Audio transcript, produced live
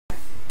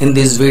In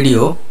this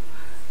video,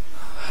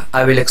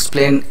 I will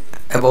explain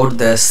about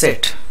the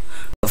set.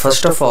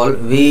 First of all,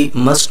 we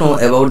must know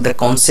about the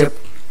concept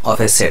of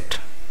a set,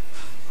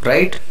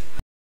 right?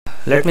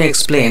 Let me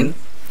explain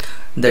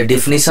the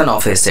definition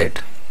of a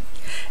set.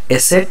 A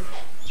set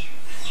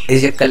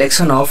is a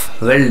collection of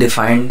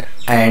well-defined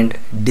and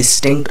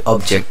distinct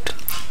objects.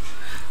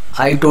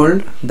 I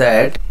told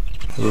that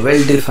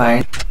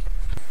well-defined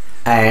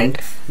and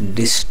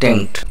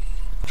distinct,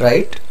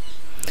 right?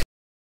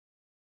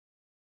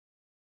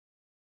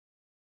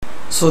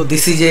 So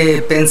this is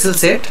a pencil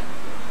set.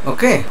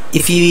 Okay,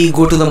 if we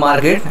go to the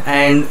market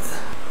and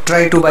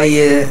try to buy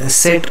a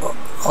set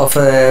of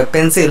a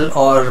pencil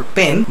or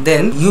pen,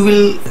 then you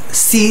will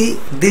see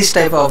this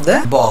type of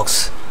the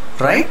box,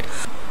 right?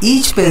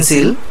 Each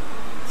pencil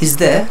is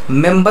the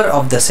member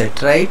of the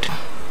set, right?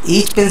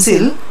 Each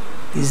pencil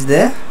is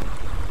the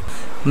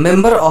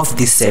member of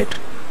this set.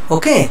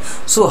 Okay,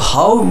 so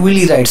how will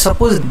you write?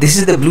 Suppose this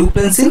is the blue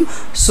pencil,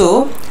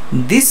 so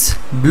this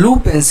blue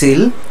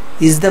pencil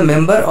is the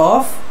member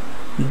of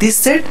this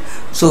set.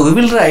 So we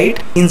will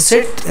write in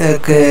set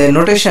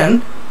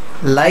notation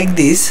like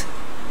this.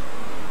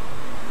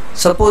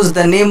 Suppose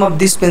the name of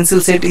this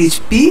pencil set is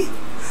P,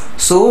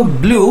 so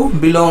blue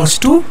belongs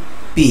to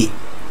P,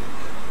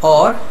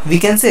 or we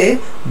can say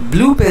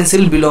blue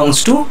pencil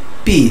belongs to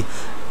P.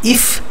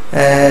 If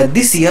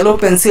this yellow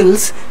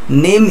pencil's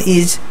name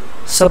is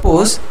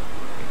suppose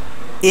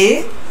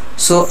A,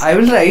 so I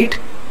will write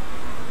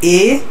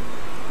A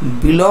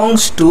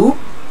belongs to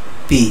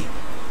P.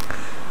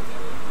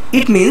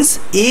 It means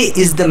A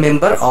is the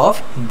member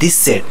of this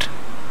set.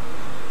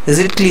 Is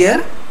it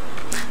clear?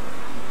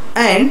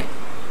 And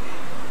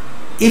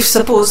if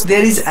suppose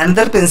there is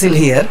another pencil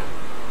here,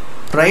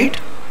 right,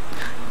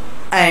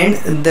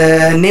 and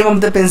the name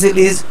of the pencil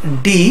is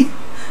D,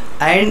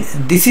 and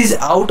this is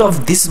out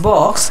of this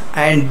box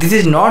and this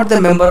is not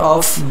the member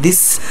of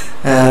this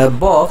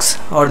box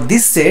or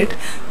this set,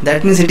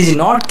 that means it is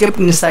not kept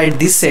inside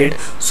this set,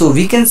 so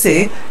we can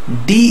say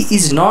D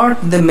is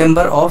not the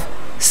member of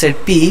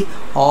set P,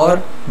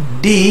 or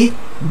D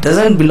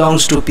doesn't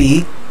belongs to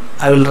P.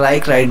 I will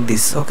write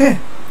this. Okay,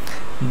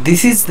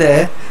 this is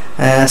the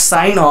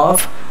sign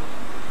of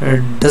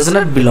does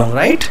not belong,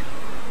 right?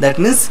 That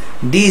means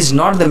D is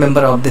not the member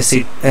of the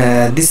set,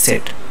 this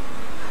set.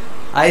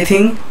 I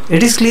think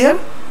it is clear.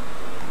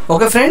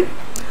 Okay friend,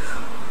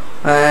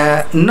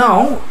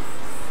 now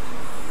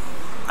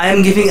I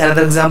am giving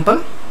another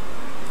example.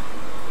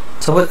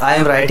 Suppose I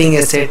am writing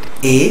a set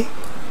A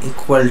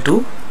equal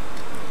to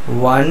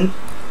 1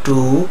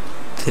 2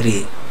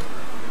 3,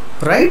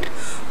 right?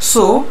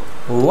 So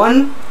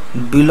 1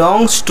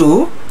 belongs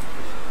to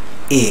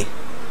A.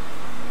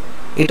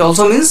 It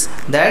also means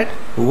that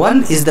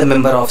 1 is the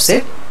member of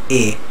set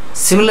A.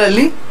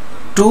 Similarly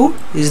 2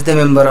 is the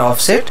member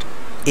of set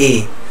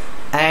A,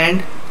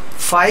 and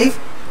 5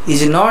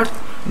 is not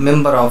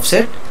member of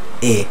set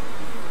A,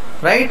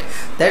 right?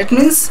 That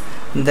means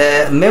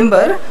the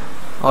member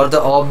or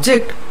the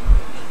object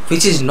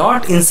which is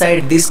not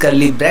inside this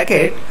curly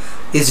bracket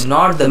is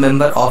not the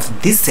member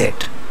of this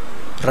set,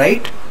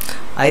 right?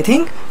 I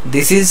think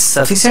this is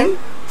sufficient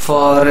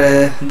for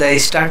the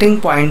starting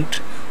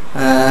point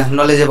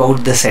knowledge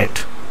about the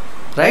set,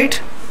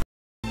 right?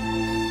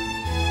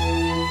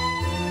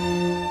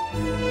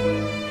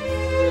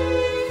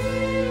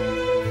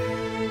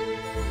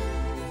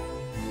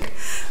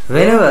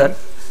 Whenever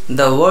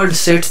the word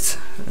sets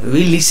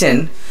we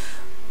listen,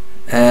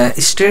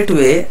 straight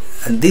away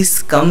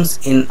this comes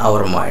in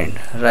our mind,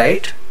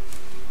 right?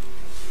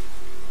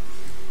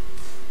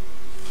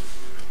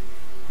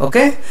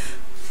 Okay,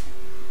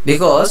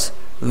 because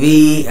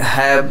we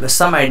have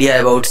some idea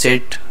about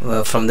set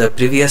from the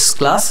previous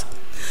class,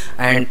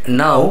 and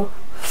now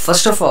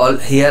first of all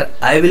here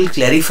I will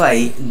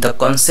clarify the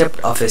concept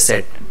of a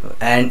set,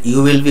 and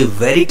you will be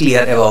very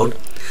clear about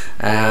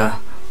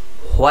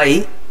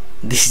why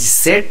this is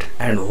set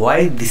and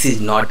why this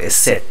is not a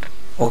set.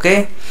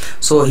 Okay,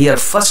 so here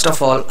first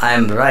of all I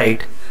am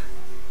write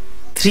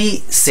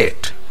 3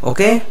 set.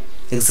 Okay,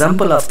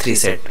 example of 3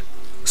 set.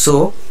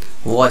 So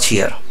watch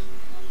here.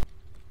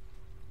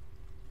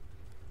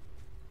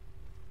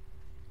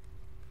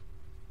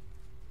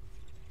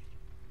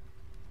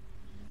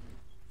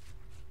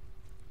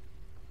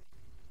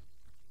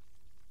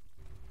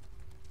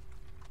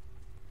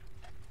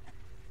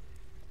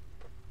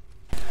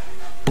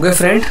 Okay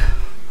friend,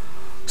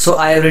 so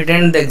I have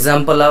written the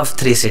example of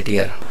 3 set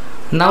here.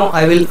 Now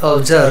I will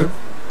observe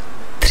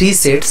 3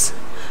 sets,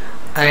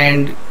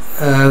 and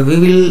we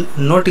will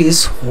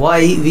notice why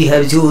we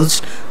have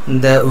used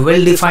the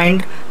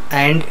well-defined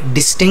and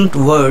distinct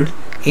word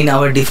in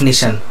our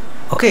definition.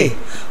 Okay,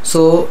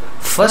 so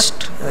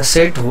first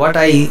set what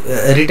I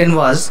written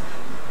was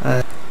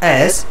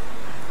as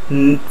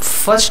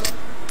first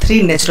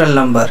 3 natural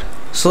number,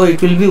 so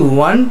it will be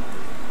 1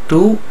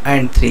 2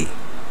 and 3,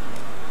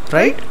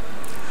 right?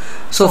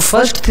 So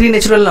first 3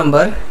 natural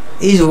number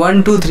is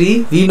 1 2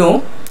 3, we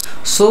know.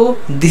 So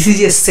this is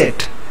a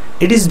set.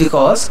 It is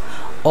because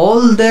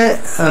all the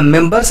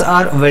members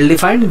are well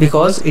defined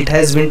because it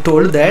has been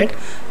told that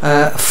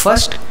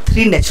first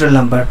three natural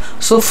number.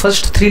 So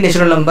first three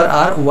natural number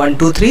are 1,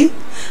 2, 3,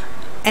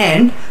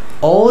 and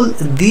all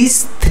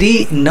these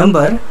three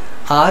number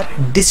are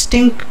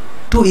distinct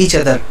to each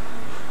other.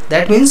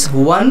 That means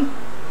one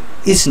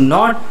is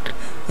not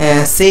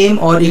same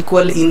or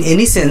equal in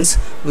any sense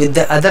with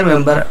the other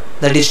member,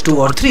 that is 2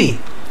 or 3.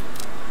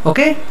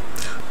 Okay,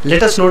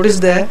 let us notice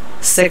the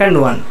second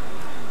one.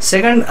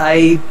 Second,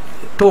 I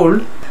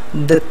told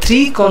the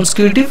three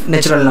consecutive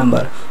natural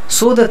number.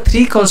 So the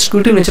three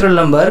consecutive natural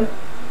number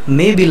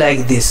may be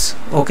like this.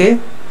 Okay,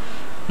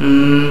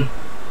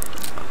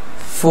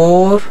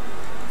 4,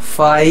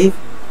 5,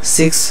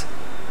 6,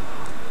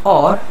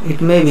 or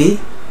it may be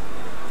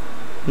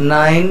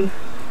 9,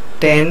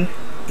 10,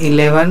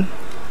 11,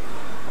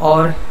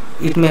 or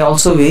it may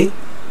also be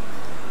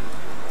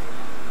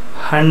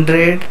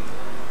 100,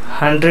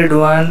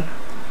 101,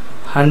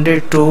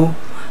 102,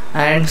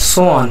 and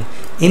so on.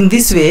 In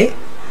this way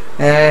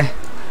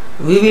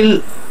we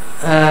will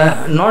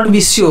not be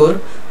sure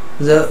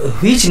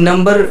which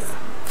number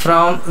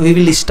from we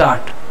will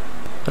start,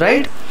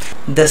 right?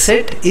 The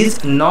set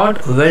is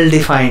not well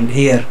defined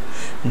here.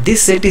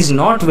 This set is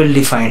not well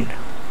defined.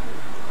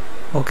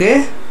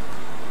 Okay,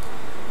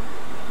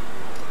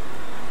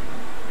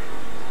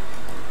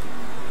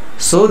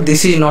 so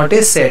this is not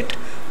a set.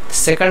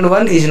 Second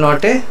one is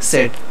not a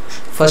set.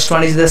 First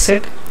one is the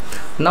set.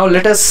 Now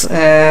let us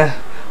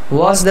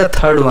watch the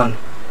third one.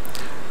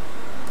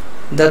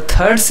 The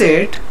third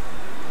set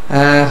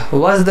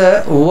was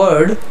the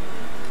word,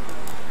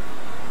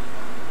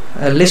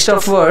 list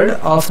of word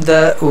of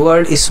the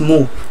word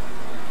smooth.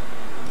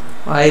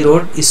 I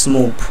wrote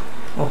smooth.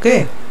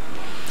 Okay,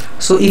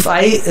 so if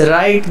I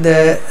write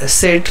the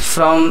set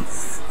from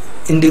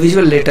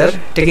individual letter,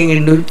 taking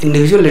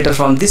individual letter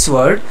from this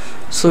word,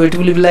 so it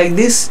will be like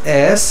this: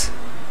 S,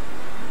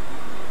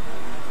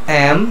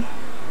 M,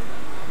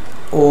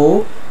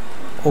 O,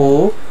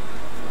 O,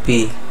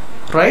 P,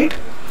 right?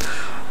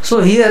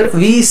 So here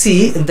we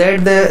see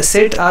that the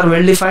set are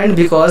well defined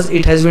because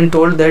it has been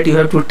told that you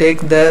have to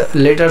take the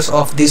letters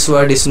of this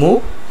word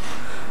smooth.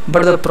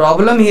 But the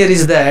problem here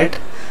is that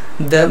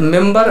the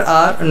member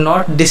are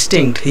not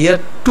distinct.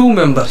 Here two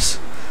members.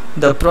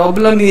 The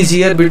problem is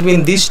here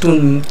between these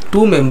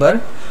two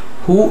member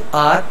who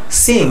are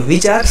same,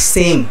 which are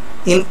same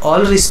in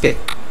all respect.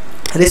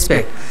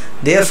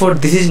 Therefore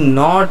this is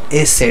not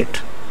a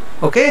set.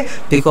 Okay,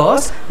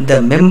 because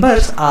the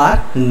members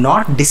are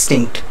not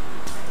distinct.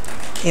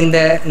 In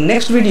the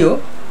next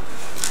video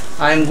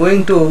I am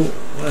going to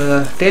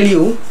tell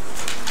you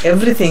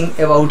everything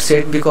about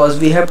set, because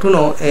we have to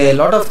know a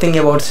lot of thing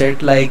about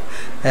set, like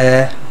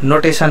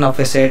notation of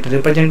a set,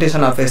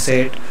 representation of a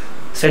set,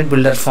 set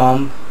builder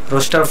form,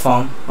 roster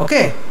form.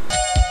 Okay.